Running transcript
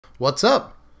What's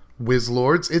up,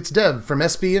 Whizlords? It's Dev from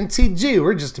Mtg.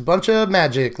 We're just a bunch of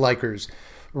Magic likers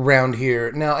around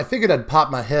here. Now, I figured I'd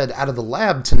pop my head out of the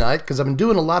lab tonight because I've been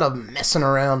doing a lot of messing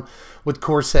around with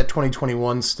Core Set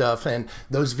 2021 stuff, and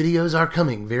those videos are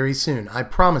coming very soon. I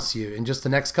promise you, in just the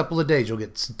next couple of days, you'll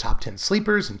get some top 10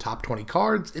 sleepers and top 20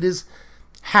 cards. It is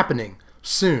happening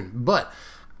soon, but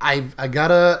I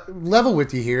gotta level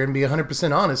with you here and be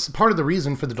 100% honest. Part of the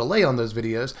reason for the delay on those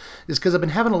videos is because I've been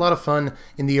having a lot of fun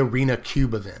in the Arena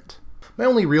Cube event. My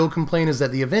only real complaint is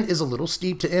that the event is a little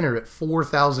steep to enter at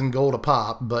 4,000 gold a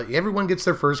pop, but everyone gets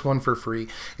their first one for free,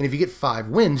 and if you get 5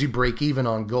 wins, you break even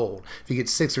on gold. If you get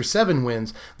 6 or 7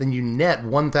 wins, then you net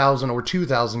 1,000 or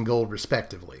 2,000 gold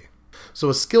respectively. So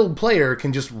a skilled player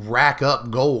can just rack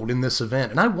up gold in this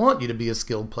event, and I want you to be a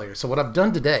skilled player. So what I've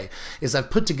done today is I've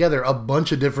put together a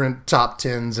bunch of different top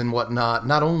 10s and whatnot,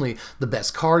 not only the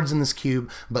best cards in this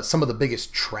cube, but some of the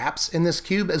biggest traps in this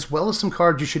cube, as well as some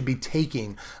cards you should be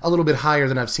taking a little bit higher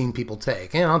than I've seen people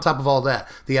take. And on top of all that,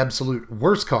 the absolute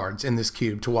worst cards in this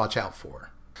cube to watch out for.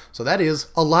 So that is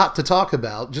a lot to talk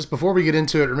about. Just before we get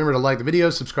into it, remember to like the video,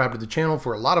 subscribe to the channel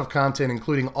for a lot of content,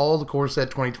 including all the Core Set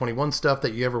 2021 stuff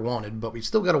that you ever wanted. But we've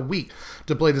still got a week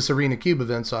to play this Arena Cube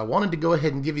event, so I wanted to go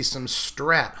ahead and give you some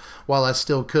strat while I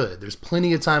still could. There's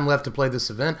plenty of time left to play this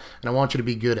event, and I want you to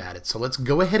be good at it. So let's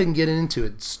go ahead and get into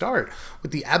it. Start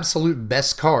with the absolute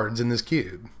best cards in this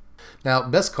cube. Now,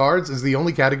 best cards is the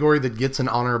only category that gets an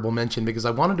honorable mention because I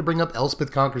wanted to bring up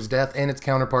Elspeth Conquers Death and its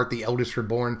counterpart, the Eldest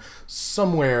Reborn,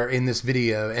 somewhere in this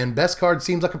video, and best card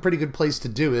seems like a pretty good place to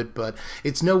do it, but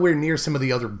it's nowhere near some of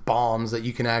the other bombs that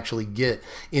you can actually get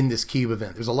in this cube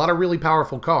event. There's a lot of really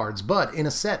powerful cards, but in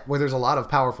a set where there's a lot of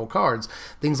powerful cards,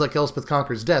 things like Elspeth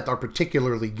Conquers Death are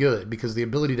particularly good because the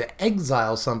ability to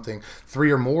exile something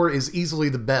 3 or more is easily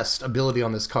the best ability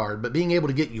on this card, but being able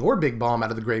to get your big bomb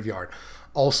out of the graveyard,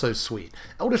 also sweet.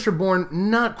 Eldest Reborn,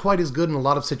 not quite as good in a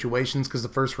lot of situations because the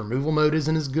first removal mode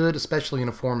isn't as good, especially in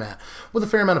a format with a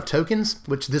fair amount of tokens,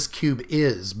 which this cube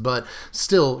is, but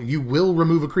still, you will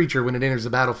remove a creature when it enters the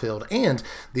battlefield, and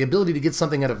the ability to get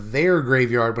something out of their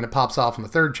graveyard when it pops off in the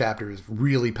 3rd chapter is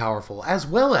really powerful, as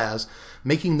well as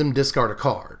making them discard a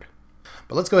card.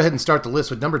 But let's go ahead and start the list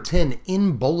with number 10,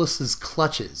 In Bolas's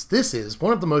Clutches. This is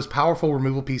one of the most powerful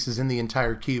removal pieces in the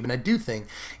entire cube, and I do think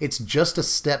it's just a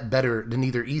step better than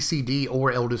either ECD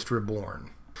or Eldest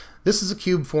Reborn. This is a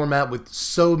cube format with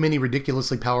so many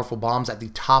ridiculously powerful bombs at the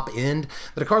top end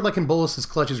that a card like In Bolas's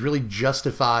Clutches really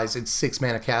justifies its 6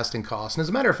 mana casting cost. And as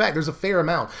a matter of fact, there's a fair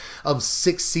amount of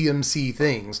 6 CMC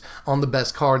things on the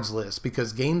best cards list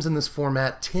because games in this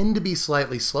format tend to be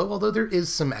slightly slow, although there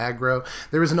is some aggro.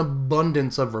 There is an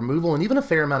abundance of removal and even a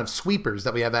fair amount of sweepers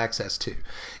that we have access to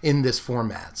in this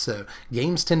format. So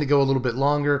games tend to go a little bit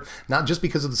longer, not just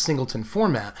because of the singleton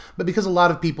format, but because a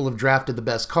lot of people have drafted the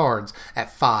best cards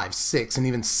at 5, 6, and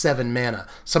even 7 mana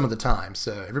some of the time.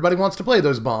 So everybody wants to play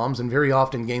those bombs, and very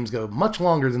often games go much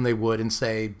longer than they would in,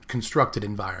 say, constructed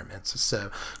environments.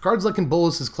 So cards like In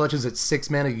Bolas's Clutches at 6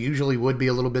 mana usually would be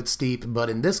a little bit steep, but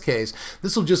in this case,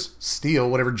 this will just steal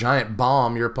whatever giant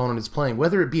bomb your opponent is playing,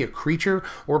 whether it be a creature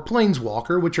or a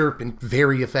planeswalker, which are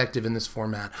very effective in this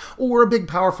format, or a big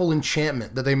powerful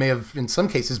enchantment that they may have, in some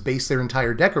cases, based their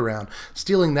entire deck around.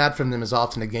 Stealing that from them is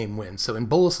often a game win. So In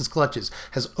Bolas's Clutches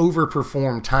has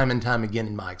overperformed time and time again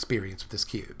in my experience with this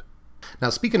cube.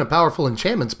 Now, speaking of powerful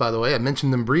enchantments, by the way, I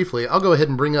mentioned them briefly. I'll go ahead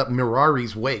and bring up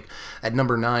Mirari's Wake at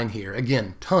number 9 here.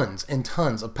 Again, tons and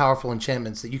tons of powerful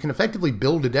enchantments that you can effectively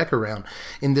build a deck around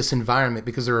in this environment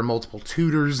because there are multiple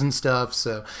tutors and stuff,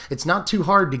 so it's not too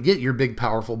hard to get your big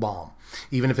powerful bomb,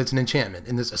 even if it's an enchantment.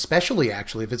 In this, especially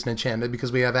actually if it's an enchantment,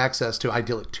 because we have access to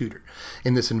Idyllic Tutor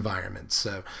in this environment.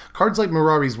 So cards like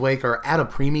Mirari's Wake are at a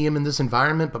premium in this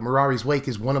environment, but Mirari's Wake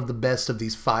is one of the best of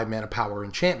these 5 mana power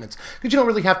enchantments because you don't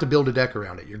really have to build a deck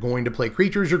around it. You're going to play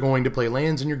creatures, you're going to play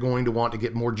lands, and you're going to want to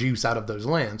get more juice out of those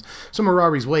lands. So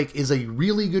Mirari's Wake is a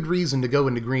really good reason to go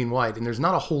into green-white, and there's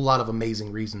not a whole lot of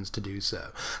amazing reasons to do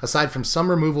so. Aside from some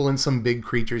removal and some big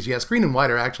creatures, yes, green and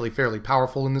white are actually fairly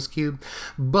powerful in this cube,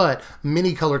 but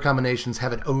many color combinations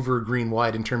have it over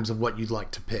green-white in terms of what you'd like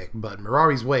to pick, but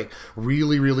Mirari's Wake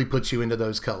really puts you into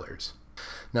those colors.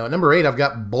 Now at number 8, I've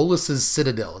got Bolas's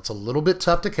Citadel. It's a little bit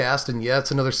tough to cast, and yeah,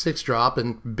 it's another 6-drop,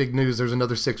 and big news, there's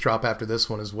another 6-drop after this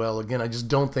one as well. Again, I just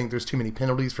don't think there's too many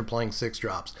penalties for playing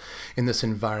 6-drops in this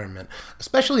environment,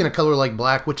 especially in a color like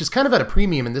black, which is kind of at a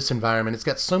premium in this environment. It's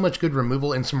got so much good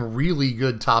removal and some really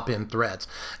good top-end threats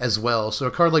as well. So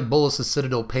a card like Bolas's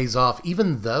Citadel pays off,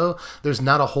 even though there's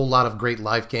not a whole lot of great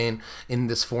life gain in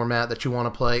this format that you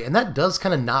want to play, and that does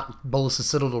kind of knock Bolas's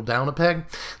Citadel down a peg.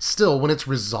 Still, when it's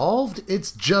resolved,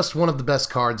 it's just one of the best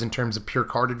cards in terms of pure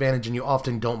card advantage, and you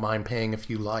often don't mind paying a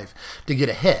few life to get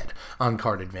ahead on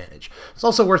card advantage. It's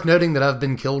also worth noting that I've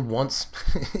been killed once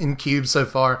in cubes so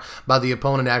far by the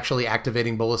opponent actually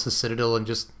activating Bolas's Citadel and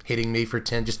just hitting me for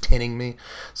 10, just 10ing me.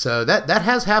 So that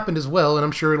has happened as well, and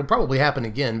I'm sure it'll probably happen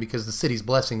again because the City's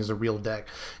Blessing is a real deck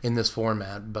in this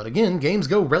format. But again, games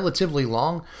go relatively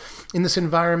long in this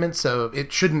environment, so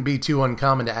it shouldn't be too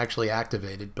uncommon to actually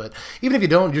activate it. But even if you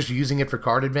don't, just using it for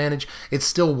card advantage, it's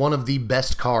still one of the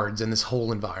best cards in this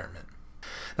whole environment.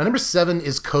 Now, number 7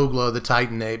 is Kogla, the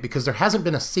Titanate, because there hasn't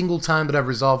been a single time that I've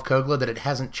resolved Kogla that it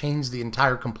hasn't changed the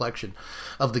entire complexion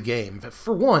of the game.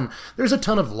 For one, there's a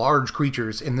ton of large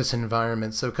creatures in this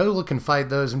environment, so Kogla can fight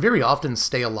those and very often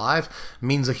stay alive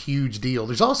means a huge deal.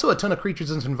 There's also a ton of creatures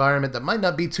in this environment that might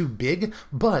not be too big,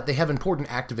 but they have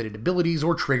important activated abilities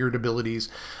or triggered abilities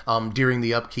during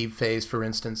the upkeep phase, for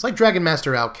instance, like Dragon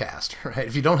Master Outcast, right?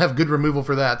 If you don't have good removal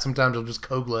for that, sometimes you'll just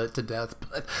Kogla it to death,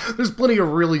 but there's plenty of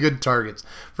really good targets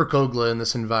for Kogla in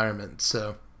this environment.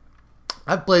 So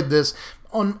I've played this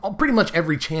on pretty much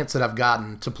every chance that I've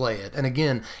gotten to play it, and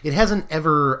again, it hasn't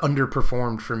ever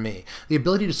underperformed for me. The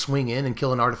ability to swing in and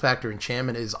kill an artifact or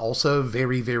enchantment is also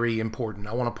very, very important.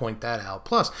 I want to point that out.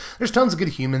 Plus, there's tons of good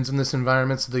humans in this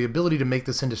environment, so the ability to make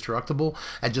this indestructible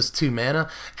at just 2 mana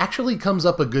actually comes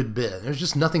up a good bit. There's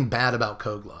just nothing bad about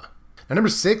Kogla. Now, number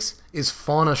 6 is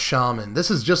Fauna Shaman. This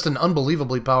is just an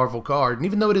unbelievably powerful card, and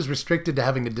even though it is restricted to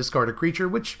having to discard a creature,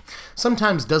 which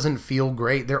sometimes doesn't feel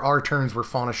great, there are turns where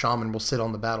Fauna Shaman will sit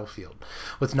on the battlefield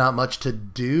with not much to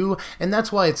do, and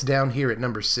that's why it's down here at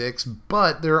number 6,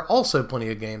 but there are also plenty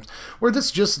of games where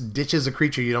this just ditches a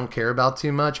creature you don't care about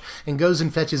too much and goes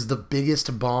and fetches the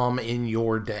biggest bomb in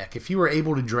your deck. If you are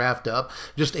able to draft up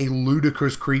just a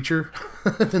ludicrous creature,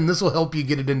 then this will help you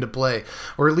get it into play,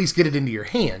 or at least get it into your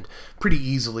hand pretty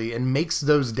easily, and makes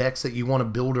those decks that you want to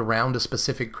build around a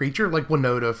specific creature, like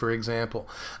Winota, for example,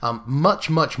 much,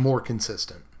 much more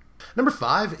consistent. Number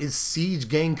 5 is Siege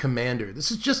Gang Commander.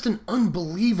 This is just an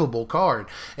unbelievable card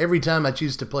every time I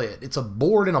choose to play it. It's a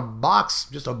board in a box,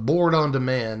 just a board on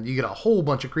demand. You get a whole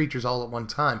bunch of creatures all at one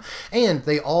time, and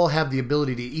they all have the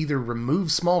ability to either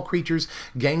remove small creatures,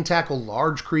 gang tackle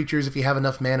large creatures if you have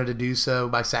enough mana to do so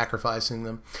by sacrificing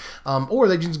them, or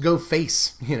they just go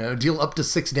face, deal up to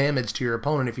 6 damage to your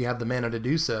opponent if you have the mana to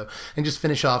do so, and just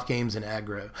finish off games in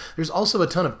aggro. There's also a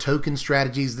ton of token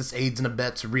strategies. This aids and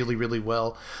abets really, really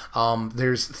well.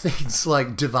 There's things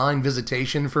like Divine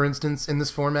Visitation, for instance, in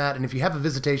this format, and if you have a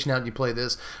Visitation out and you play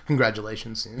this,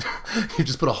 congratulations. You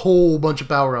just put a whole bunch of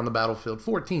power on the battlefield,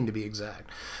 14 to be exact.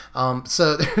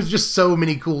 So there's just so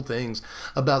many cool things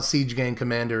about Siege Gang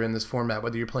Commander in this format,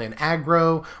 whether you're playing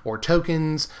aggro or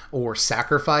tokens or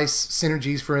sacrifice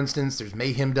synergies, for instance. There's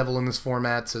Mayhem Devil in this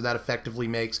format, so that effectively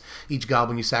makes each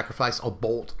goblin you sacrifice a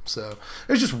bolt. So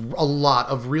there's just a lot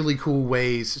of really cool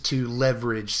ways to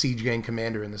leverage Siege Gang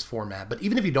Commander in this format. But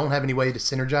even if you don't have any way to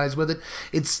synergize with it,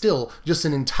 it's still just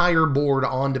an entire board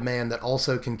on demand that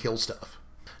also can kill stuff.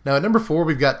 Now at number 4,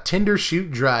 we've got Tender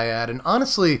Shoot Dryad, and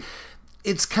honestly,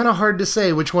 it's kind of hard to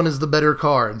say which one is the better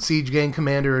card, Siege Gang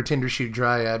Commander or Tender Shoot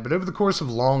Dryad, but over the course of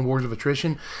long wars of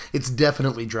attrition, it's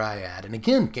definitely Dryad. And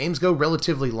again, games go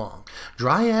relatively long.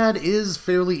 Dryad is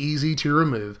fairly easy to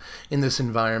remove in this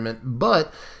environment,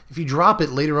 but if you drop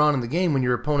it later on in the game when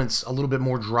your opponent's a little bit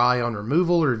more dry on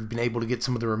removal, or have been able to get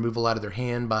some of the removal out of their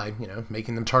hand by,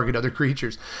 making them target other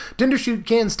creatures, Tender Shoot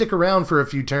can stick around for a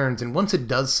few turns, and once it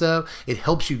does so, it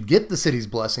helps you get the City's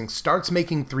Blessing, starts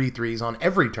making 3/3s on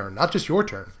every turn, not just your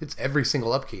turn, it's every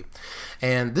single upkeep.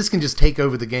 And this can just take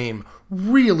over the game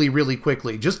really, really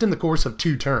quickly, just in the course of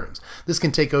 2 turns. This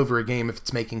can take over a game if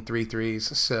it's making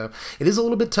 3/3s, so it is a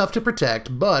little bit tough to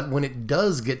protect, but when it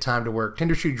does get time to work,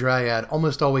 Tender Shoot Dryad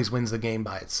almost always wins the game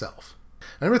by itself.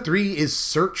 Number 3 is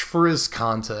Search for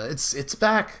Iskanta. It's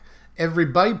back.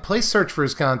 Everybody play Search for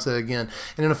Iskanta again,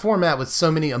 and in a format with so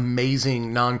many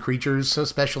amazing non-creatures,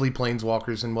 especially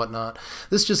planeswalkers and whatnot,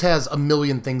 this just has a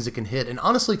million things it can hit, and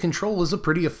honestly, Control is a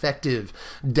pretty effective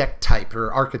deck type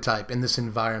or archetype in this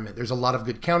environment. There's a lot of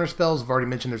good counterspells. I've already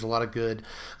mentioned there's a lot of good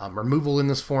removal in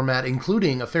this format,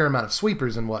 including a fair amount of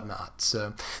sweepers and whatnot,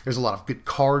 so there's a lot of good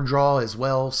card draw as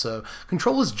well, so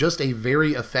Control is just a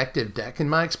very effective deck in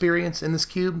my experience in this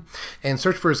cube, and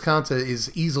Search for Iskanta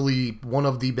is easily one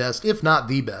of the best, if not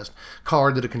the best,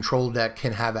 card that a Control deck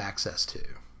can have access to.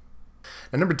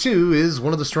 Now, number 2 is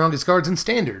one of the strongest cards in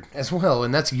Standard as well,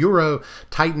 and that's Uro,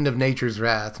 Titan of Nature's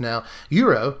Wrath. Now,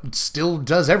 Uro still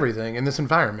does everything in this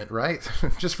environment, right?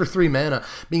 Just for 3 mana,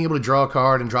 being able to draw a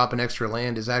card and drop an extra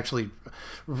land is actually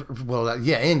well,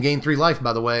 yeah, and gain 3 life,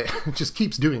 by the way. It just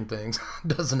keeps doing things,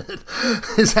 doesn't it?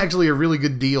 It's actually a really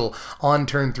good deal on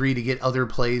turn 3 to get other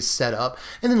plays set up.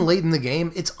 And then late in the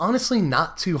game, it's honestly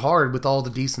not too hard with all the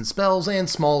decent spells and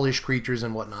smallish creatures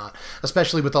and whatnot.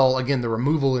 Especially with all, again, the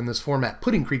removal in this format,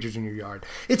 putting creatures in your yard.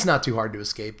 It's not too hard to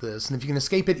escape this. And if you can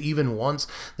escape it even once,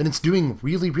 then it's doing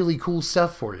really, really cool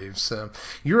stuff for you. So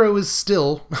Euro is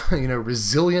still,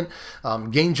 resilient,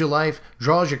 gains your life,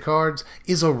 draws your cards,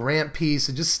 is a ramp piece.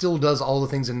 It just still does all the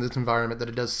things in this environment that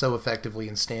it does so effectively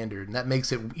in Standard, and that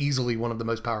makes it easily one of the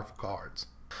most powerful cards.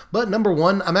 But number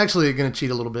 1, I'm actually going to cheat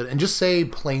a little bit and just say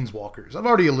Planeswalkers. I've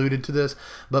already alluded to this,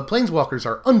 but Planeswalkers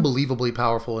are unbelievably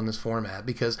powerful in this format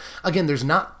because, again, there's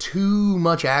not too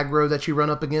much aggro that you run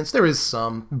up against. There is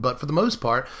some, but for the most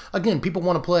part, again, people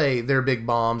want to play their big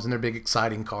bombs and their big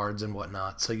exciting cards and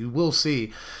whatnot. So you will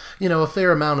see, a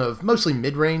fair amount of mostly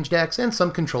mid-range decks and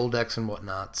some control decks and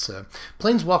whatnot. So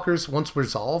Planeswalkers, once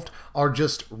resolved, are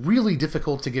just really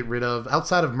difficult to get rid of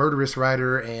outside of Murderous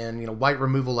Rider and, white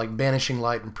removal like Banishing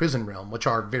Light and Prison Realm, which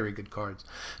are very good cards.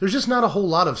 There's just not a whole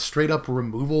lot of straight-up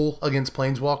removal against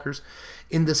Planeswalkers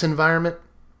in this environment.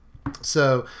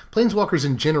 So, Planeswalkers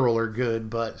in general are good,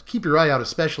 but keep your eye out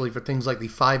especially for things like the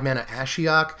 5-mana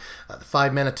Ashiok, the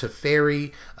 5-mana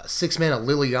Teferi, 6-mana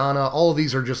Liliana. All of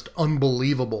these are just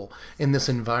unbelievable in this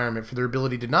environment for their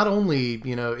ability to not only,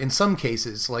 in some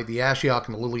cases, like the Ashiok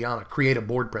and the Liliana, create a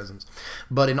board presence,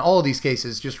 but in all of these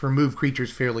cases, just remove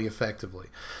creatures fairly effectively.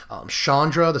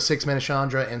 Chandra, the 6-mana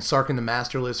Chandra, and Sarkhan the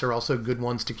Masterless are also good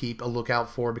ones to keep a lookout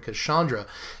for because Chandra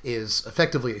is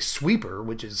effectively a sweeper,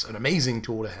 which is an amazing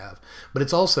tool to have. But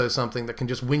it's also something that can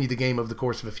just win you the game over the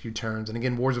course of a few turns. And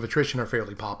again, Wars of Attrition are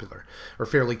fairly popular, or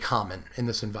fairly common in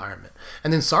this environment.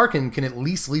 And then Sarkhan can at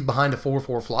least leave behind a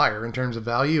 4/4 flyer in terms of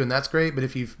value, and that's great. But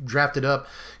if you've drafted up,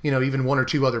 even 1 or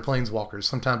 2 other Planeswalkers,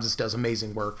 sometimes this does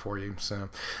amazing work for you. So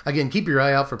again, keep your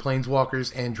eye out for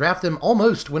Planeswalkers and draft them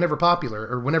almost whenever popular,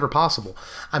 or whenever possible.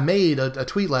 I made a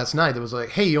tweet last night that was like,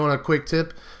 hey, you want a quick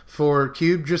tip for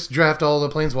Cube? Just draft all the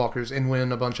Planeswalkers and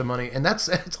win a bunch of money. And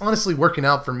it's honestly working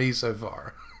out for me so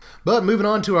far. But moving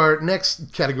on to our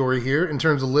next category here in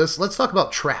terms of lists, let's talk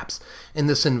about traps in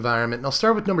this environment. And I'll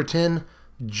start with number 10,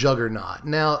 Juggernaut.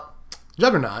 Now,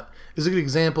 Juggernaut is a good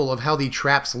example of how the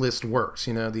traps list works.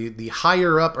 The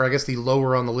higher up, or I guess the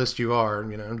lower on the list you are,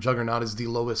 Juggernaut is the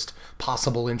lowest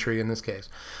possible entry in this case.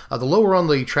 The lower on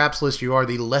the traps list you are,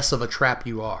 the less of a trap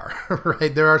you are,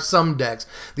 right? There are some decks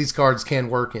these cards can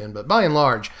work in, but by and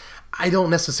large, I don't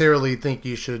necessarily think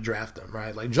you should draft them,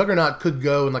 right? Like Juggernaut could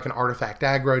go in like an artifact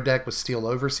aggro deck with Steel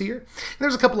Overseer. And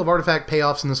there's a couple of artifact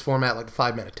payoffs in this format, like the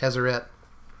 5-mana Tezzeret.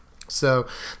 So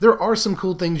there are some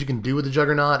cool things you can do with the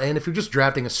Juggernaut, and if you're just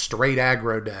drafting a straight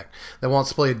aggro deck that wants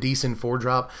to play a decent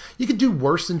 4-drop, you could do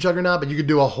worse than Juggernaut, but you could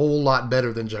do a whole lot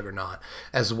better than Juggernaut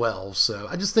as well. So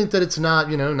I just think that it's not,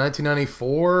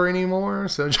 1994 anymore,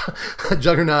 so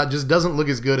Juggernaut just doesn't look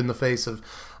as good in the face of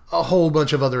a whole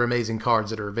bunch of other amazing cards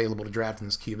that are available to draft in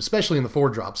this cube, especially in the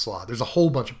 4-drop slot. There's a whole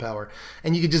bunch of power,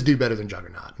 and you could just do better than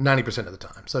Juggernaut 90% of the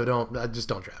time. So just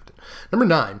don't draft it. Number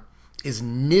 9 is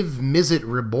Niv-Mizzet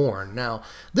Reborn. Now,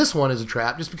 this one is a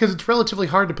trap just because it's relatively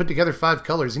hard to put together 5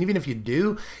 colors, and even if you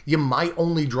do, you might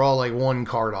only draw like 1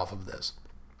 card off of this.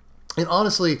 And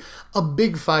honestly, a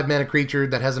big 5-mana creature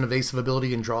that has an evasive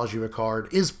ability and draws you a card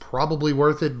is probably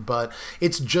worth it, but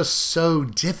it's just so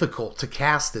difficult to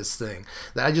cast this thing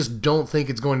that I just don't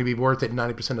think it's going to be worth it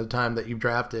 90% of the time that you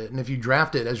draft it. And if you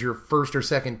draft it as your first or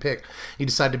second pick, you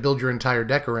decide to build your entire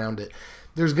deck around it,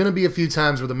 there's going to be a few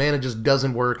times where the mana just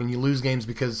doesn't work and you lose games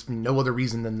because no other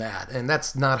reason than that. And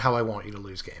that's not how I want you to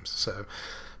lose games. So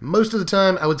most of the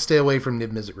time, I would stay away from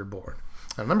Niv-Mizzet Reborn.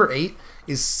 Now, number 8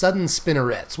 is Sudden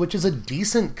Spinnerets, which is a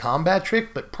decent combat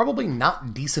trick, but probably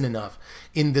not decent enough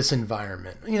in this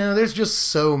environment. There's just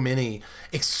so many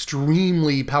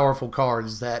extremely powerful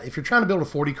cards that if you're trying to build a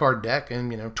 40-card deck,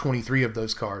 and, 23 of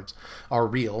those cards are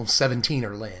real, 17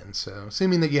 are lands. So,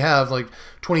 assuming that you have, like,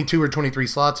 22 or 23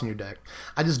 slots in your deck,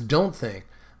 I just don't think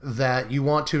that you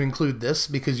want to include this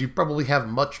because you probably have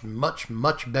much, much,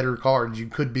 much better cards you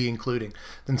could be including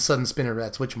than Sudden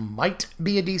Spinnerets, which might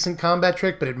be a decent combat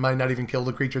trick, but it might not even kill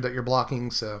the creature that you're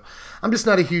blocking. So I'm just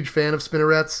not a huge fan of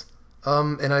Spinnerets.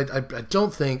 And I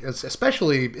don't think,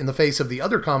 especially in the face of the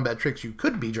other combat tricks you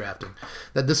could be drafting,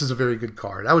 that this is a very good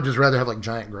card. I would just rather have like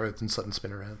Giant Growth than Sudden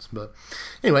Spinnerets. But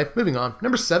anyway, moving on.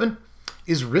 Number 7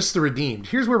 is Risk the Redeemed.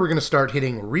 Here's where we're going to start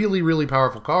hitting really, really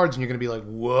powerful cards, and you're going to be like,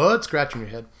 what? Scratching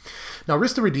your head. Now,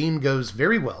 Risk the Redeemed goes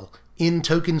very well in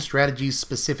token strategies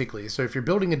specifically. So if you're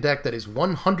building a deck that is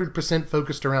 100%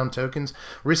 focused around tokens,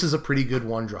 Risk is a pretty good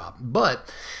 1-drop.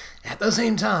 But At the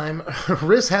same time,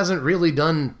 Riss hasn't really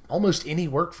done almost any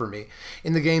work for me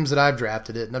in the games that I've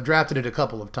drafted it, and I've drafted it a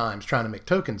couple of times trying to make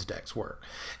tokens decks work.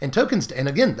 And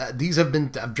again,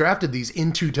 I've drafted these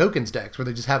into tokens decks where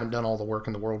they just haven't done all the work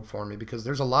in the world for me, because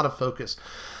there's a lot of focus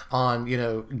on,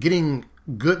 getting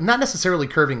good, not necessarily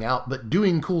curving out, but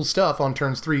doing cool stuff on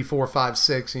turns 3, 4, 5,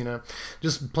 6,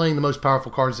 just playing the most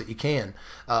powerful cards that you can,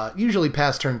 usually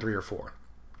past turn 3 or 4.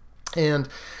 And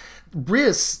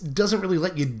Riss doesn't really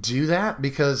let you do that,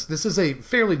 because this is a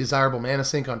fairly desirable mana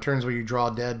sink on turns where you draw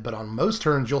dead, but on most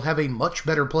turns you'll have a much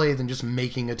better play than just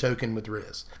making a token with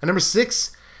Riss. And number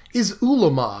 6 is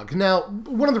Ulamog. Now,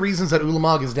 one of the reasons that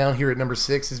Ulamog is down here at number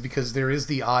 6 is because there is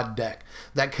the odd deck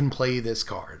that can play this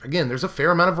card. Again, there's a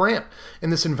fair amount of ramp in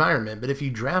this environment, but if you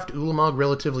draft Ulamog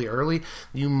relatively early,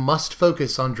 you must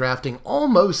focus on drafting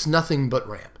almost nothing but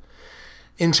ramp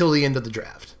until the end of the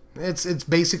draft. It's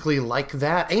basically like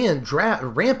that, and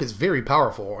ramp is very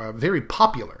powerful, very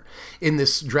popular in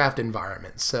this draft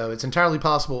environment. So it's entirely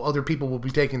possible other people will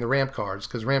be taking the ramp cards,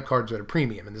 because ramp cards are at a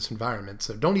premium in this environment.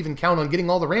 So don't even count on getting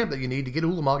all the ramp that you need to get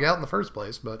Ulamog out in the first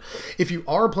place. But if you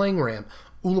are playing ramp,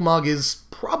 Ulamog is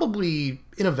probably,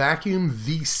 in a vacuum,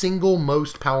 the single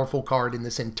most powerful card in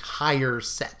this entire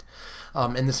set,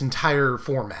 in this entire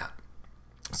format.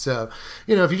 So,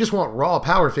 if you just want raw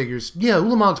power figures, yeah,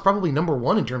 Ulamog's probably number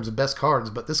 1 in terms of best cards,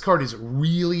 but this card is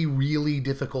really, really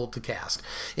difficult to cast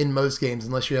in most games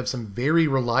unless you have some very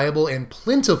reliable and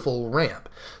plentiful ramp.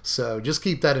 So just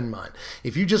keep that in mind.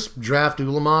 If you just draft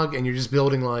Ulamog and you're just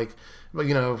building like,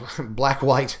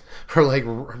 black-white or like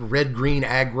red-green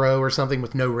aggro or something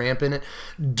with no ramp in it,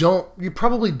 you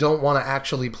probably don't want to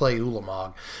actually play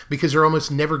Ulamog, because you're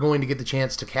almost never going to get the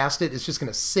chance to cast it. It's just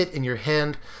going to sit in your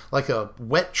hand like a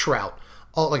wet trout,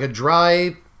 like a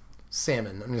dry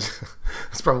salmon.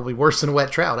 It's probably worse than a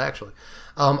wet trout, actually.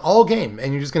 All game,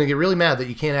 and you're just going to get really mad that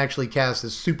you can't actually cast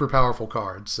this super powerful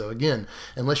card. So again,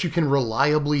 unless you can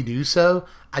reliably do so,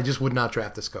 I just would not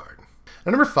draft this card.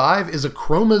 Now, number 5 is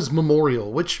Akroma's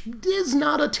Memorial, which is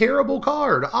not a terrible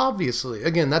card, obviously.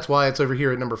 Again, that's why it's over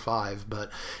here at number 5,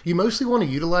 but you mostly want to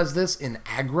utilize this in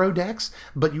aggro decks,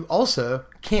 but you also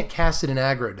can't cast it in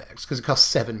aggro decks because it costs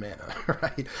 7 mana,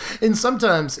 right? And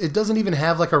sometimes it doesn't even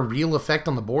have like a real effect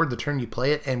on the board the turn you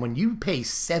play it, and when you pay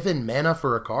 7 mana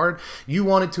for a card, you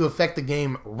want it to affect the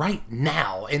game right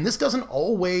now, and this doesn't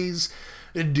always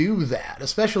do that,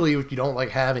 especially if you don't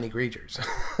have any creatures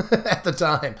at the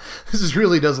time. This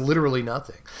really does literally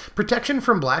nothing. Protection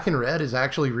from black and red is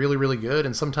actually really, really good,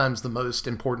 and sometimes the most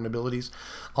important abilities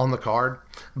on the card.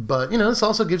 But, this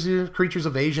also gives you creatures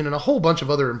evasion and a whole bunch of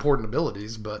other important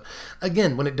abilities. But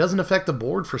again, when it doesn't affect the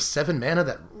board for 7 mana,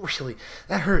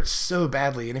 that hurts so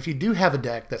badly. And if you do have a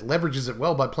deck that leverages it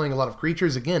well by playing a lot of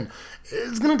creatures, again,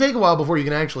 it's going to take a while before you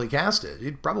can actually cast it.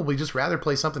 You'd probably just rather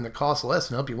play something that costs less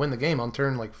and help you win the game on turn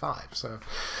 5. So,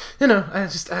 I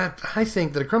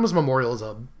think that Akroma's Memorial is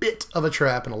a bit of a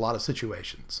trap in a lot of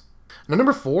situations. Now,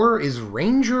 number 4 is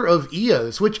Ranger of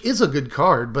Eos, which is a good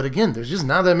card, but again, there's just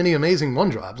not that many amazing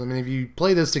 1-drops. I mean, if you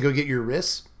play this to go get your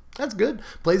Riss, that's good.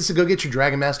 Play this to go get your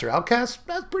Dragon Master Outcast,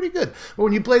 that's pretty good. But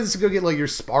when you play this to go get your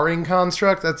Sparring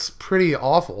Construct, that's pretty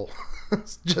awful.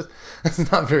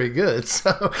 It's not very good.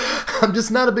 So, I'm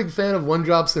just not a big fan of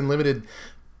 1-drops in limited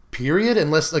period,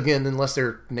 unless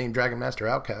they're named Dragon Master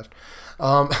Outcast.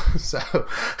 So,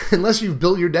 unless you've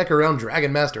built your deck around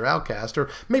Dragon Master Outcast, or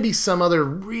maybe some other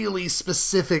really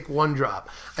specific 1-drop,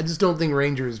 I just don't think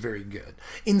Ranger is very good.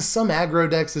 In some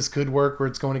aggro decks, this could work, where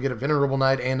it's going to get a Venerable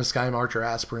Knight and a Sky Marcher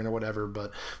Aspirant or whatever,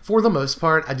 but for the most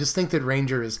part, I just think that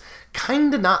Ranger is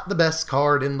kind of not the best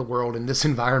card in the world in this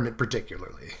environment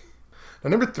particularly.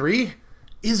 Now, number 3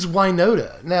 is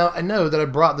Winota. Now, I know that I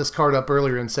brought this card up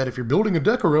earlier and said if you're building a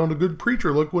deck around a good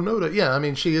creature like Winota, yeah, I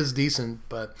mean, she is decent,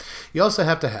 but you also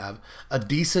have to have a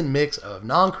decent mix of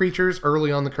non-creatures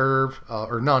early on the curve,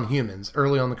 or non-humans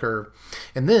early on the curve,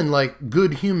 and then,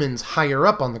 good humans higher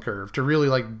up on the curve to really,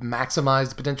 maximize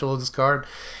the potential of this card.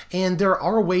 And there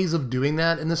are ways of doing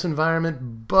that in this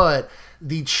environment, but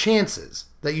the chances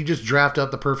that you just draft up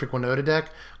the perfect Winota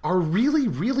deck are really,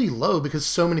 really low, because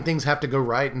so many things have to go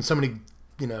right and so many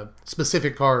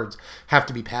specific cards have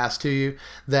to be passed to you,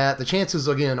 that the chances,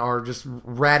 again, are just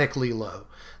radically low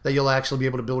that you'll actually be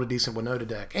able to build a decent Winota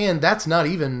deck. And that's not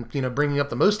even, bringing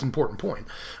up the most important point,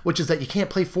 which is that you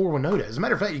can't play 4 Winota. As a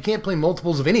matter of fact, you can't play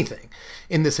multiples of anything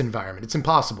in this environment. It's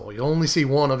impossible. You only see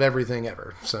one of everything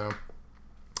ever. So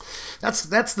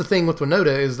That's the thing with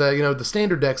Winota is that, the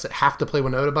standard decks that have to play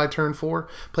Winota by turn 4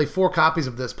 play 4 copies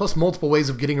of this, plus multiple ways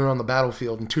of getting her on the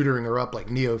battlefield and tutoring her up, like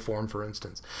Neoform, for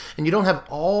instance. And you don't have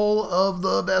all of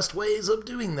the best ways of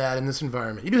doing that in this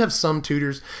environment. You do have some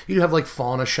tutors. You do have, like,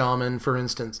 Fauna Shaman, for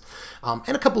instance,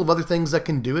 and a couple of other things that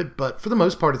can do it, but for the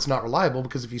most part, it's not reliable,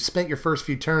 because if you spent your first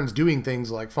few turns doing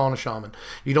things like Fauna Shaman,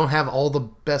 you don't have all the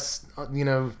best,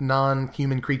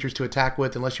 non-human creatures to attack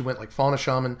with, unless you went, like, Fauna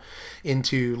Shaman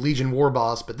into Legion War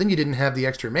Boss, but then you didn't have the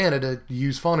extra mana to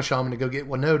use Fauna Shaman to go get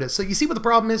Winota. So you see what the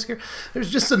problem is here? There's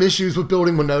just some issues with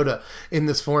building Winota in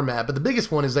this format, but the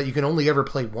biggest one is that you can only ever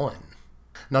play one.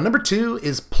 Now, number 2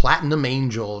 is Platinum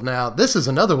Angel. Now, this is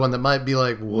another one that might be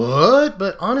like, what?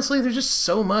 But honestly, there's just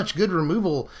so much good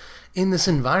removal in this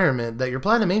environment that your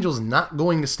Platinum Angel is not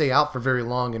going to stay out for very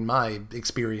long, in my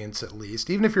experience at least.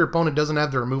 Even if your opponent doesn't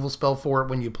have the removal spell for it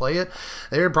when you play it,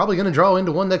 they're probably going to draw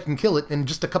into one that can kill it in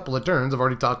just a couple of turns. I've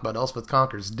already talked about Elspeth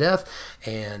Conquers Death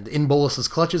and In Bolas's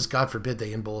Clutches. God forbid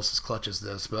they In Bolas's Clutches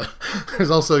this, but there's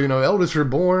also, Eldest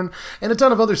Reborn and a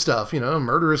ton of other stuff,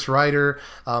 Murderous Rider.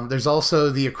 There's also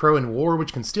the Akroan War,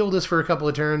 which can steal this for a couple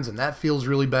of turns, and that feels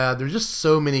really bad. There's just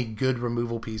so many good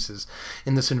removal pieces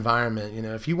in this environment.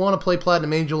 If you want to play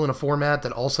Platinum Angel in a format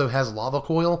that also has Lava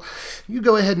Coil, you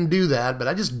go ahead and do that, but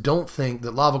I just don't think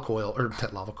that Lava Coil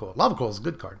is a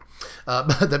good card,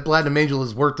 but that Platinum Angel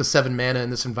is worth the 7 mana in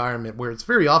this environment, where it's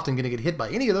very often going to get hit by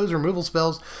any of those removal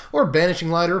spells, or Banishing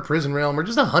Light, or Prison Realm, or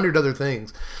just 100 other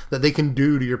things that they can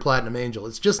do to your Platinum Angel.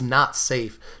 It's just not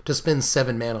safe to spend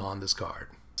 7 mana on this card.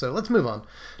 So let's move on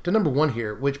to number 1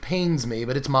 here, which pains me,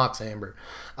 but it's Mox Amber.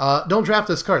 Don't draft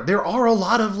this card. There are a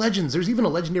lot of legends. There's even a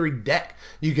legendary deck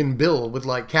you can build with,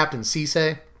 like, Captain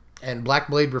Sisay and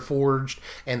Blackblade Reforged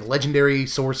and legendary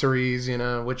sorceries,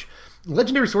 which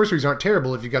legendary sorceries aren't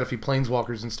terrible if you've got a few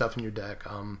planeswalkers and stuff in your deck,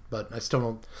 but I still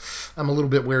don't. I'm a little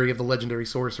bit wary of the legendary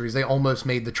sorceries. They almost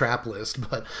made the trap list,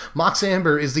 but Mox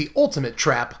Amber is the ultimate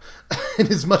trap. It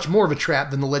is much more of a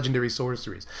trap than the legendary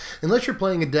sorceries. Unless you're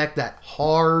playing a deck that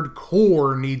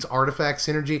hardcore needs artifact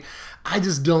synergy, I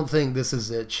just don't think this is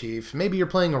it, Chief. Maybe you're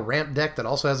playing a ramp deck that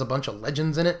also has a bunch of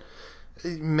legends in it.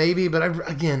 Maybe, but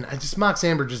Mox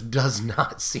Amber just does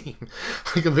not seem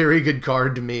like a very good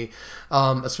card to me,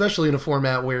 especially in a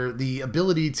format where the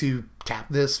ability to tap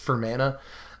this for mana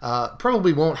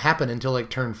probably won't happen until like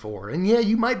turn 4. And yeah,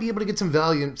 you might be able to get some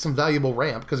valuable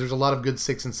ramp, because there's a lot of good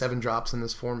 6 and 7 drops in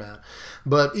this format.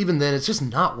 But even then, it's just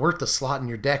not worth the slot in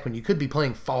your deck when you could be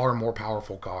playing far more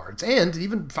powerful cards, and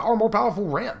even far more powerful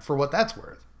ramp for what that's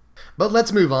worth. But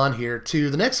let's move on here to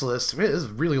the next list. This is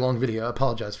a really long video, I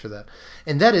apologize for that.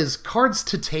 And that is cards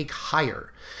to take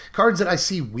higher. Cards that I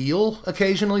see wheel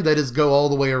occasionally, that is, go all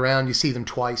the way around. You see them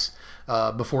twice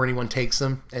before anyone takes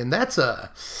them. And that's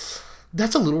a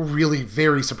little really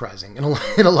very surprising in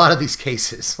a lot of these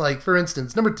cases. Like, for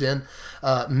instance, number 10,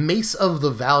 Mace of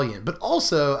the Valiant. But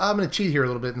also, I'm going to cheat here a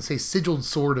little bit and say Sigiled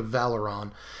Sword of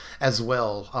Valoron as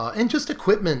well, and just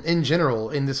equipment in general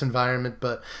in this environment,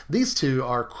 but these two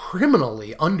are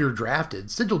criminally underdrafted.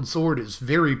 Sigiled Sword is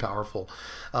very powerful,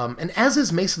 and as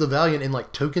is Mace of the Valiant in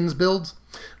like tokens builds,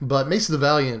 but Mace of the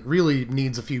Valiant really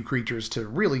needs a few creatures to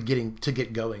really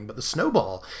get going, but the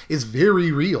snowball is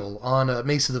very real on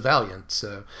Mace of the Valiant,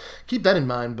 so keep that in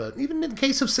mind. But even in the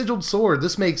case of Sigiled Sword,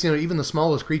 this makes even the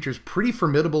smallest creatures pretty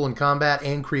formidable in combat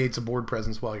and creates a board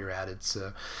presence while you're at it,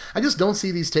 so I just don't see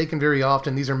these taken very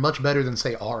often. These are much better than,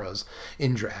 say, auras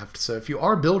in draft, so if you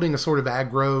are building a sort of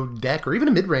aggro deck or even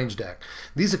a mid-range deck,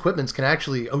 these equipments can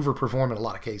actually overperform in a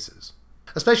lot of cases,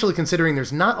 especially considering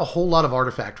there's not a whole lot of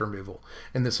artifact removal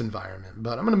in this environment.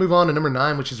 But I'm going to move on to number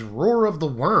 9, which is Roar of the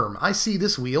Worm. I see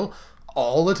this wheel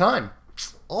all the time.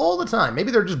 All the time. Maybe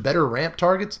they're just better ramp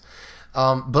targets,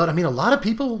 but I mean, a lot of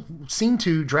people seem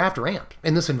to draft ramp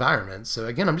in this environment. So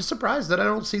again, I'm just surprised that I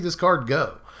don't see this card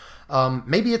go.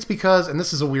 Maybe it's because, and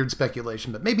this is a weird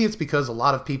speculation, but maybe it's because a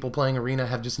lot of people playing Arena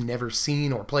have just never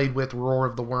seen or played with Roar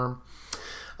of the Worm.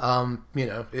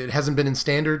 It hasn't been in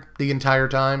Standard the entire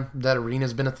time that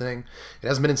Arena's been a thing. It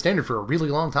hasn't been in Standard for a really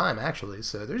long time, actually.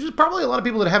 So there's just probably a lot of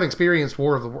people that have experienced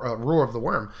Roar of the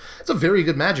Worm. It's a very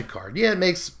good Magic card. Yeah, it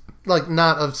makes, like,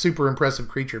 not a super impressive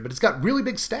creature, but it's got really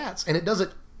big stats, and it does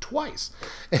it twice.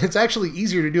 And it's actually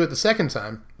easier to do it the second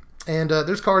time. And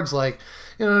there's cards like,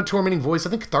 Tormenting Voice. I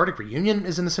think Cathartic Reunion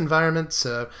is in this environment.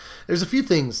 So there's a few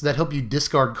things that help you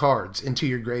discard cards into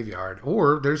your graveyard.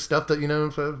 Or there's stuff that,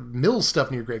 mills stuff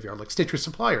in your graveyard, like Stitcher's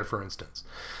Supplier, for instance.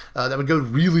 that would go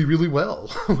really, really well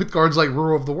with cards like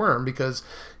Rural of the Worm because,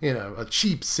 you know, a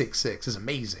cheap 6/6 is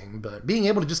amazing, but being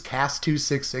able to just cast 2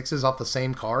 6/6s off the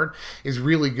same card is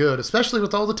really good, especially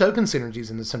with all the token synergies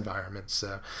in this environment.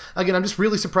 So, again, I'm just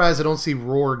really surprised I don't see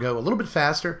Roar go a little bit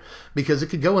faster because it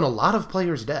could go in a lot of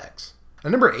players' decks.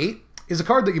 Now, number 8 is a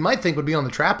card that you might think would be on the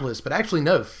trap list, but actually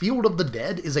no, Field of the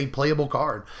Dead is a playable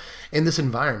card in this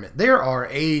environment. There are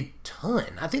a ton.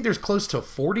 I think there's close to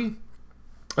 40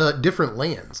 different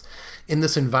lands in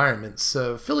this environment.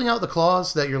 So filling out the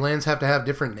clause that your lands have to have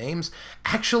different names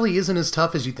actually isn't as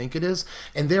tough as you think it is,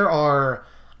 and there are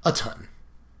a ton.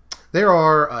 There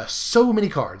are so many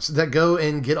cards that go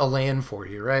and get a land for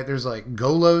you, right? There's like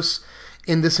Golos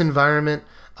in this environment.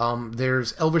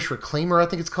 There's Elvish Reclaimer, I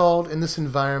think it's called, in this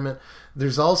environment.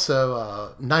 There's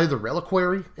also Knight of the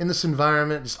Reliquary in this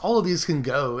environment. Just all of these can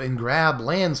go and grab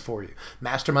lands for you.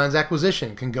 Mastermind's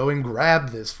Acquisition can go and grab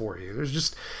this for you. There's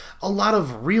just a lot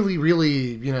of really,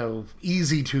 really, you know,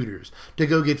 easy tutors to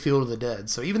go get Field of the Dead.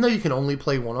 So even though you can only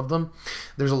play one of them,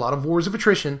 there's a lot of Wars of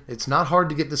Attrition. It's not hard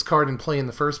to get this card in play in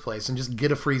the first place and just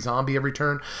get a free zombie every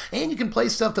turn. And you can play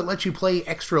stuff that lets you play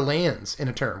extra lands in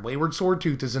a turn. Wayward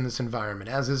Swordtooth is in this environment,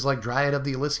 as is like Dryad of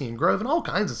the Elysian Grove and all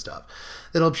kinds of stuff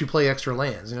that helps you play extra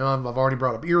lands. You know, I've already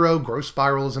brought up Eero, Growth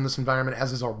Spiral is in this environment,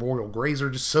 as is Arboreal Grazer,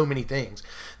 just so many things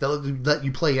that let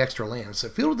you play extra lands. So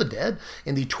Field of the Dead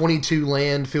in the 22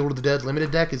 land Field of the Dead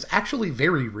limited deck is actually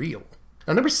very real.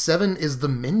 Now, number 7 is the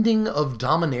Mending of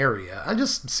Dominaria. I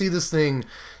just see this thing,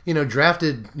 you know,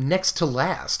 drafted next to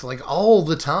last, like all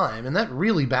the time, and that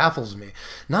really baffles me.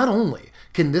 Not only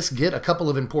can this get a couple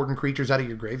of important creatures out of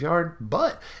your graveyard,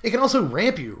 but it can also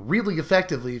ramp you really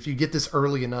effectively if you get this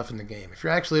early enough in the game. If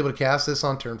you're actually able to cast this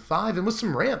on turn 5, and with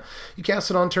some ramp, you cast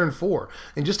it on turn 4.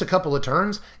 In just a couple of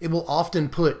turns, it will often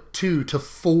put 2 to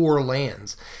 4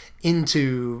 lands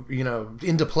into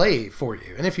play for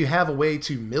you. And if you have a way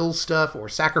to mill stuff or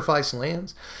sacrifice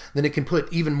lands, then it can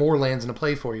put even more lands into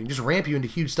play for you and just ramp you into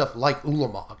huge stuff like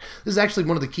Ulamog. This is actually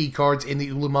one of the key cards in the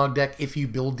Ulamog deck if you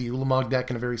build the Ulamog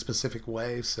deck in a very specific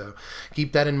way, so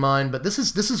keep that in mind. But this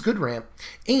is good ramp,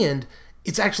 and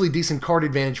it's actually decent card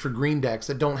advantage for green decks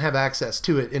that don't have access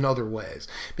to it in other ways.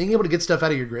 Being able to get stuff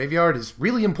out of your graveyard is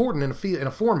really important in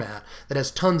a format that has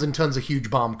tons and tons of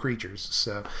huge bomb creatures.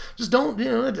 So just don't, you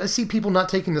know, I see people not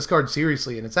taking this card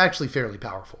seriously, and it's actually fairly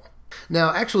powerful.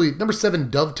 Now, actually, number 7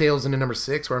 dovetails into number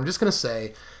 6, where I'm just going to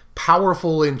say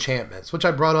powerful enchantments, which I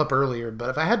brought up earlier,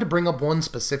 but if I had to bring up one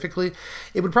specifically,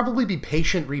 it would probably be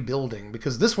Patient Rebuilding,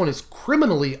 because this one is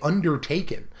criminally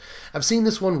undertaken. I've seen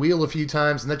this one wheel a few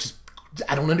times, and that just,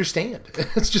 I don't understand.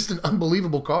 It's just an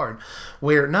unbelievable card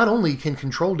where not only can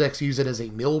control decks use it as a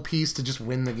mill piece to just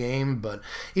win the game, but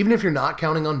even if you're not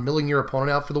counting on milling your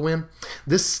opponent out for the win,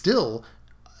 this still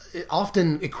it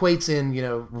often equates in, you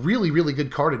know, really, really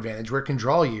good card advantage where it can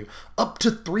draw you up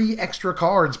to 3 extra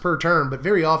cards per turn, but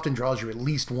very often draws you at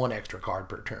least 1 extra card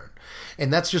per turn.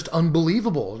 And that's just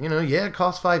unbelievable. You know, yeah, it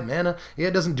costs 5 mana. Yeah,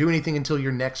 it doesn't do anything until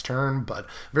your next turn, but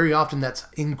very often that's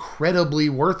incredibly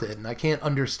worth it, and I can't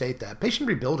understate that. Patient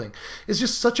Rebuilding is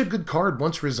just such a good card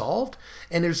once resolved,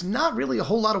 and there's not really a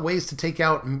whole lot of ways to take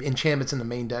out enchantments in the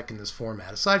main deck in this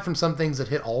format, aside from some things that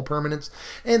hit all permanents,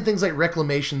 and things like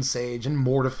Reclamation Sage and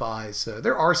Mortify. So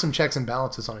there are some checks and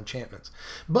balances on enchantments.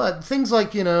 But things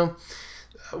like, you know,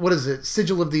 what is it?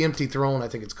 Sigil of the Empty Throne, I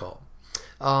think it's called.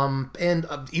 And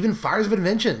even Fires of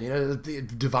Invention, you know,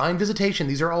 Divine Visitation,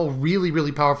 these are all really,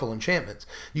 really powerful enchantments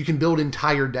you can build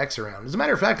entire decks around. As a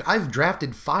matter of fact, I've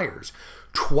drafted Fires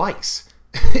twice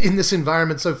in this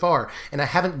environment so far, and I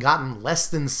haven't gotten less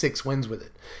than 6 wins with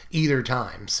it either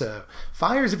time. So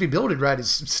Fires, if you build it right, is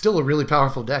still a really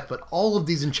powerful deck, but all of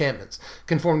these enchantments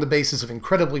can form the basis of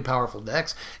incredibly powerful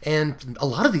decks, and a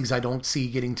lot of these I don't see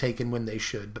getting taken when they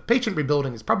should, but Patient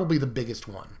Rebuilding is probably the biggest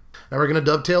one. Now we're going to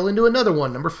dovetail into another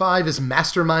one. Number 5 is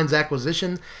Mastermind's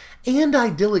Acquisition and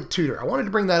Idyllic Tutor. I wanted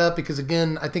to bring that up because,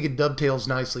 again, I think it dovetails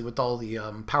nicely with all the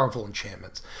powerful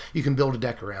enchantments you can build a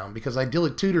deck around, because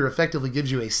Idyllic Tutor effectively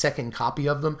gives you a second copy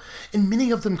of them, and many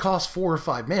of them cost 4 or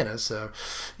 5 mana, so,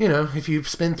 you know, if you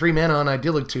spend 3 mana on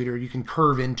Idyllic Tutor, you can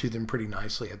curve into them pretty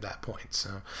nicely at that point.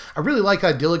 So I really like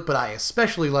Idyllic, but I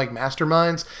especially like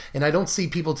Masterminds, and I don't see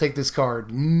people take this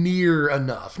card near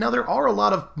enough. Now, there are a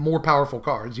lot of more powerful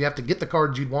cards. You have to get the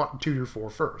cards you'd want Tutor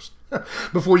for first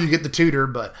before you get the Tutor,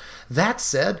 but that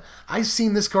said, I've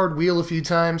seen this card wheel a few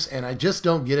times, and I just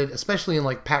don't get it, especially in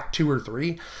like pack 2 or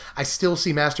 3. I still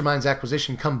see Mastermind's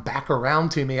Acquisition come back around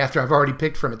to me after I've already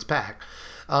picked from its pack.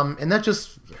 And that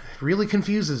just really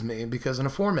confuses me, because in a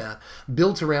format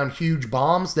built around huge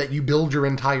bombs that you build your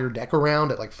entire deck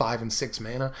around at like 5 and 6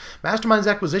 mana, Mastermind's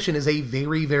Acquisition is a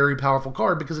very, very powerful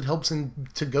card because it helps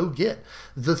to go get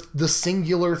the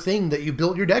singular thing that you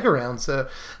built your deck around. So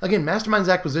again, Mastermind's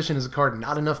Acquisition is a card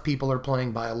not enough people are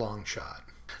playing by a long shot.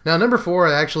 Now, number 4,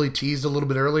 I actually teased a little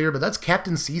bit earlier, but that's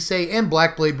Captain Ceesay and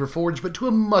Blackblade Reforged, but to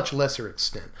a much lesser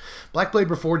extent. Blackblade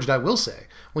Reforged, I will say,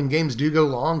 when games do go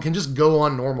long, can just go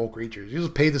on normal creatures. You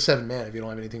just pay the 7 mana if you don't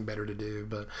have anything better to do.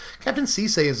 But Captain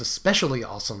Ceesay is especially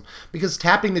awesome because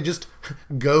tapping to just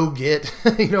go get,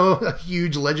 a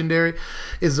huge legendary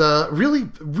is really,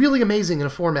 really amazing in a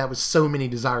format with so many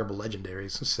desirable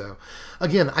legendaries. So,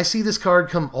 again, I see this card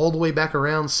come all the way back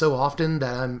around so often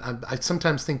that I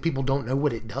sometimes think people don't know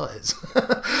what it does.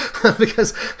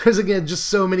 Because there's, again, just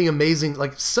so many amazing,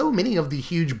 so many of the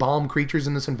huge bomb creatures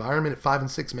in this environment at 5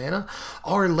 and 6 mana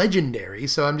are legendary,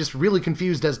 so I'm just really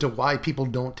confused as to why people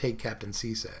don't take Captain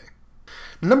Ceesay.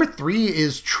 Number 3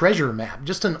 is Treasure Map,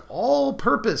 just an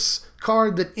all-purpose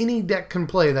card that any deck can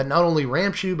play that not only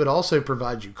ramps you but also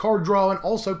provides you card draw and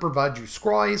also provides you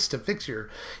scries to fix to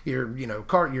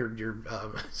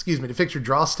fix your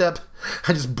draw step.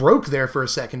 I just broke there for a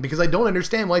second because I don't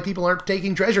understand why people aren't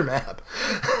taking Treasure Map.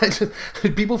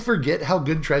 Did people forget how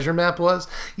good Treasure Map was?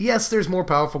 Yes, there's more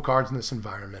powerful cards in this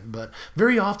environment, but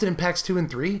very often in packs 2 and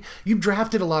 3, you've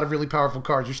drafted a lot of really powerful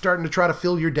cards. You're starting to try to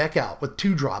fill your deck out with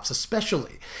 2-drops,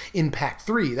 especially in pack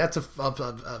 3. That's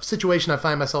a situation I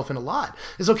find myself in a lot.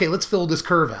 Is okay, let's fill this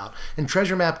curve out. And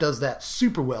Treasure Map does that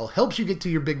super well. Helps you get to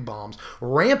your big bombs,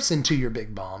 ramps into your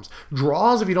big bombs,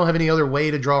 draws if you don't have any other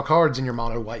way to draw cards in your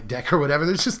mono white deck or whatever.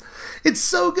 It's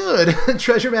so good.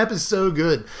 Treasure Map is so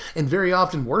good and very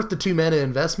often worth the 2 mana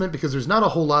investment because there's not a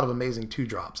whole lot of amazing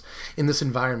 2-drops in this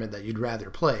environment that you'd rather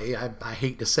play. I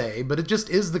hate to say, but it just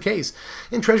is the case.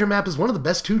 And Treasure Map is one of the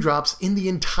best 2-drops in the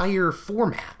entire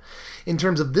format in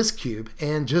terms of this cube,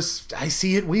 and just, I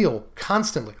see it wheel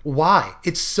constantly. Why?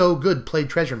 It's so good. Play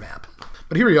Treasure Map.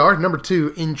 But here we are, number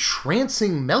 2,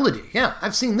 Entrancing Melody. Yeah,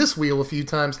 I've seen this wheel a few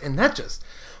times, and that just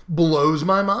blows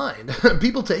my mind.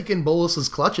 People take in Bolas's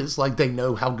Clutches like they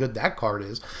know how good that card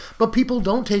is, but people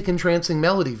don't take Entrancing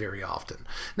Melody very often.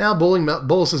 Now,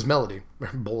 Bolas's Melody,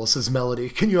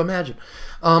 can you imagine?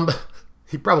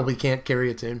 He probably can't carry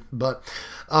a tune, but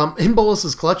in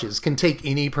Bolas's Clutches can take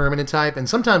any permanent type, and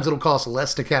sometimes it'll cost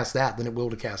less to cast that than it will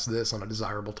to cast this on a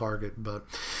desirable target. But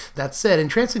that said,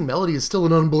 Entrancing Melody is still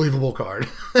an unbelievable card.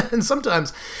 And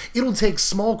sometimes it'll take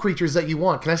small creatures that you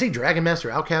want. Can I say Dragon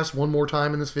Master Outcast one more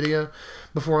time in this video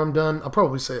before I'm done? I'll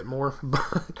probably say it more.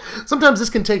 But sometimes this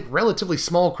can take relatively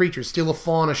small creatures, steal a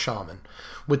Fauna Shaman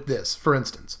with this, for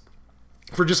instance,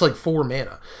 for just like 4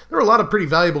 mana. There are a lot of pretty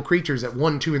valuable creatures at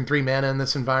 1, 2, and 3 mana in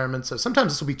this environment, so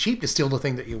sometimes this will be cheap to steal the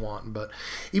thing that you want. But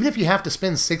even if you have to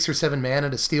spend 6 or 7 mana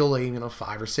to steal a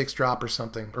 5 or 6 drop or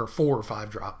something, or 4 or 5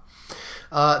 drop,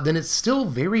 then it's still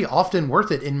very often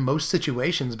worth it in most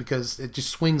situations because it just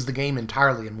swings the game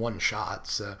entirely in one shot.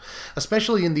 So,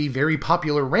 especially in the very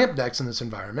popular ramp decks in this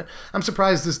environment, I'm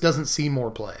surprised this doesn't see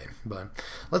more play. But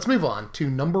let's move on to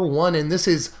number 1, and this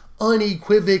is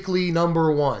unequivocally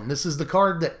number 1. This is the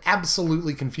card that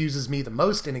absolutely confuses me the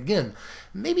most, and again,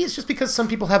 maybe it's just because some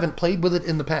people haven't played with it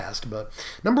in the past, but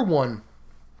number 1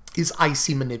 is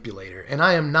Icy Manipulator, and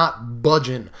I am not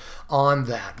budging on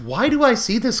that. Why do I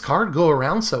see this card go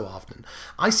around so often?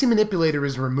 Icy Manipulator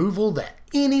is removal that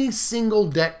any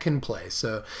single deck can play,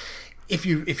 so if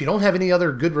you don't have any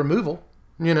other good removal,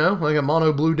 like a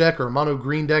mono blue deck or a mono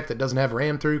green deck that doesn't have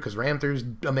ram through, because ram through is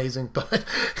amazing, but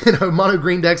mono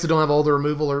green decks that don't have all the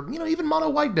removal, or even mono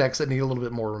white decks that need a little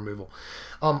bit more removal,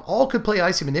 all could play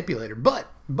Icy Manipulator.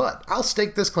 But I'll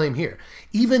stake this claim here.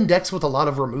 Even decks with a lot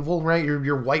of removal, right,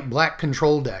 your white-black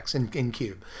control decks in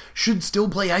Cube, should still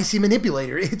play Icy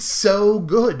Manipulator. It's so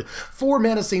good. 4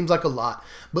 mana seems like a lot,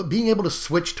 but being able to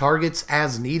switch targets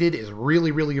as needed is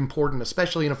really, really important,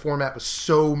 especially in a format with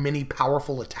so many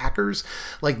powerful attackers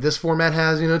like this format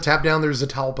has. Tap down, there's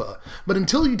Zatalpa. But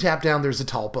until you tap down, there's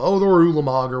Zatalpa, or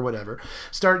Ulamog, or whatever.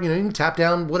 Start, you can tap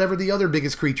down whatever the other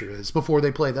biggest creature is before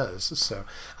they play those. So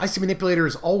Icy Manipulator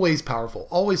is always powerful,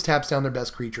 always taps down their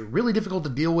best creature. Really difficult to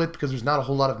deal with because there's not a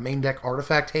whole lot of main deck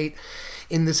artifact hate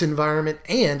in this environment,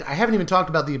 and I haven't even talked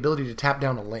about the ability to tap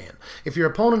down a land. If your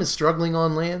opponent is struggling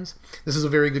on lands, this is a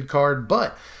very good card,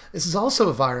 but this is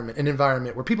also an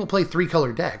environment where people play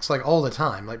 3-color decks, all the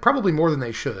time, probably more than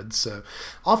they should. So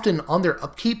often on their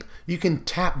upkeep, you can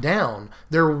tap down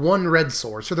their 1 red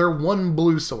source or their 1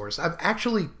 blue source. I've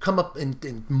actually come up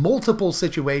in multiple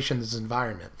situations in this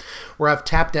environment where I've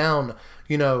tapped down,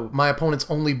 my opponent's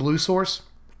only blue source,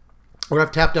 where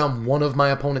I've tapped down one of my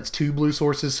opponent's 2 blue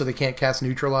sources so they can't cast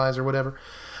Neutralize or whatever.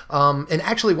 And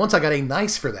actually, once I got a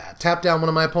nice for that, tapped down one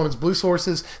of my opponent's blue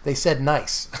sources, they said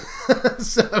nice.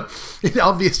 So it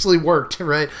obviously worked,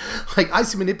 right? Like,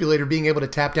 Icy Manipulator being able to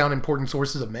tap down important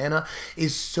sources of mana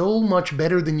is so much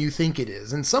better than you think it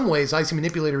is. In some ways, Icy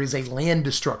Manipulator is a land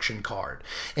destruction card,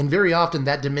 and very often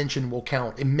that dimension will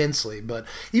count immensely. But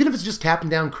even if it's just tapping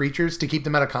down creatures to keep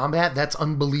them out of combat, that's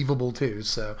unbelievable too.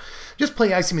 So just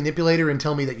play Icy Manipulator and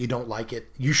tell me that you don't like it.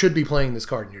 You should be playing this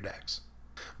card in your decks.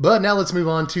 But now let's move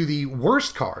on to the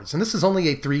worst cards, and this is only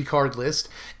a 3-card list,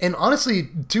 and honestly,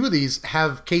 2 of these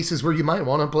have cases where you might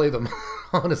want to play them,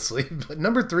 honestly. But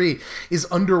number 3 is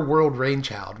Underworld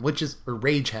Ragehound, or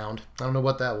Ragehound, I don't know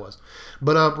what that was.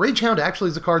 But Ragehound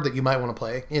actually is a card that you might want to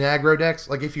play in aggro decks,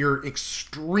 like if you're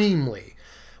extremely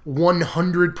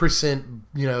 100%,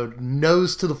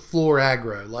 nose to the floor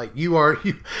aggro, like you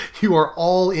are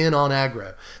all in on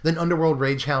aggro, then Underworld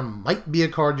Ragehound might be a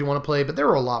card you want to play, but there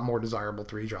are a lot more desirable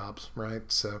 3-drops, right?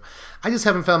 So I just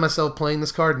haven't found myself playing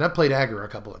this card, and I've played aggro a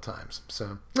couple of times,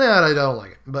 so yeah, I don't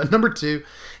like it. But number 2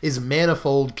 is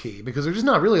Manifold Key, because there's just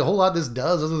not really a whole lot this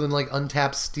does other than like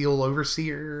untap Steel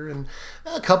Overseer and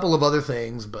a couple of other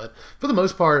things, but for the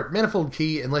most part, Manifold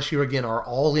Key, unless you again are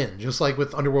all in, just like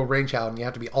with Underworld Ragehound, you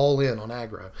have to be all in on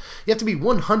aggro. You have to be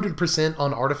 100%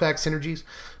 on artifact synergies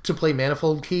to play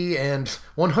Manifold Key, and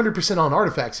 100% on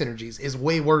artifact synergies is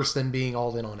way worse than being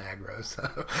all in on aggro.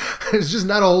 So there's just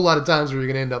not a whole lot of times where you're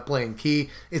going to end up playing Key.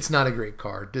 It's not a great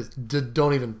card.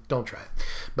 Don't try it.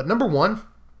 But number 1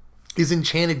 is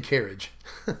Enchanted Carriage.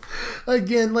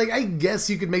 Again, like, I guess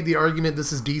you could make the argument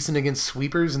this is decent against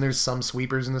sweepers, and there's some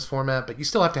sweepers in this format, but you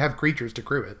still have to have creatures to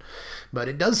crew it. But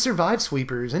it does survive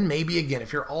sweepers, and maybe, again,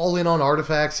 if you're all in on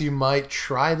artifacts, you might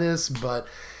try this, but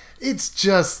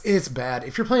it's bad.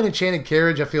 If you're playing Enchanted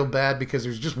Carriage, I feel bad because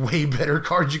there's just way better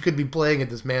cards you could be playing at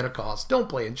this mana cost. Don't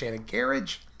play Enchanted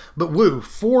Carriage. But woo,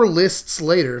 4 lists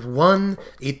later, 1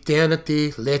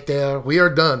 eternity later, we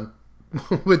are done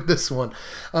with this one.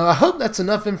 I hope that's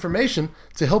enough information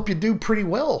to help you do pretty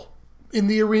well in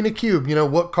the Arena Cube.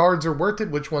 What cards are worth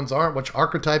it, which ones aren't, which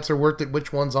archetypes are worth it,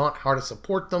 which ones aren't, how to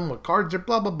support them, what cards are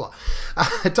blah, blah, blah.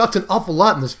 I talked an awful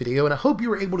lot in this video, and I hope you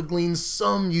were able to glean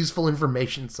some useful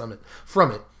information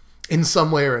from it in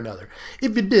some way or another.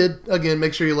 If you did, again,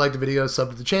 make sure you like the video, sub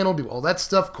to the channel, do all that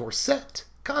stuff. Corset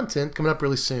content coming up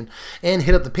really soon, and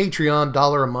hit up the Patreon,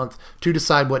 $1 a month, to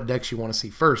decide what decks you want to see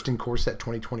first in Corset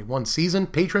 2021 season.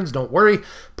 Patrons, don't worry,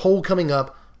 poll coming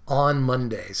up on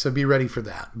Monday, so be ready for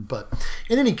that. But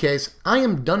in any case, I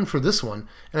am done for this one,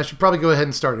 and I should probably go ahead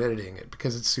and start editing it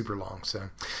because it's super long. So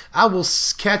I will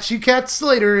catch you cats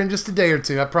later in just a day or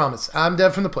 2, I promise. I'm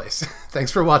Dev from the place.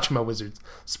 Thanks for watching, my wizards.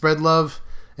 Spread love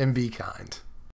and be kind.